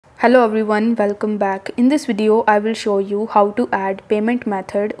Hello everyone, welcome back. In this video, I will show you how to add payment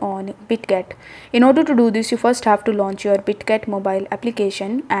method on Bitget. In order to do this, you first have to launch your Bitget mobile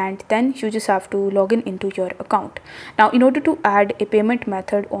application and then you just have to log into your account. Now, in order to add a payment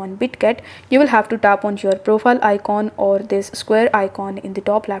method on Bitget, you will have to tap on your profile icon or this square icon in the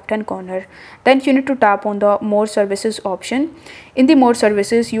top left hand corner. Then you need to tap on the More Services option. In the More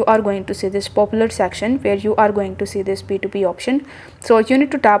Services, you are going to see this popular section where you are going to see this P2P option. So you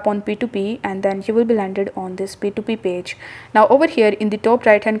need to tap on P2P and then you will be landed on this P2P page. Now over here in the top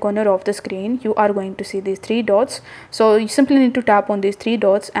right hand corner of the screen, you are going to see these three dots. So you simply need to tap on these three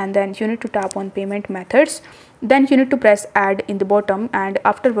dots and then you need to tap on payment methods. Then you need to press add in the bottom, and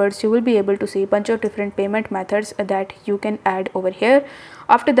afterwards you will be able to see a bunch of different payment methods that you can add over here.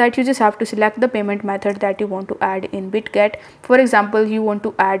 After that, you just have to select the payment method that you want to add in Bitget. For example, you want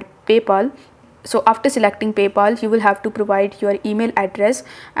to add PayPal. So after selecting PayPal, you will have to provide your email address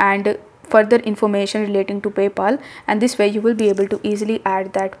and further information relating to PayPal, and this way you will be able to easily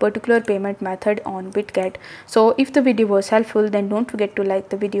add that particular payment method on Bitget. So if the video was helpful, then don't forget to like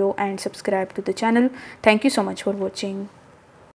the video and subscribe to the channel. Thank you so much for watching.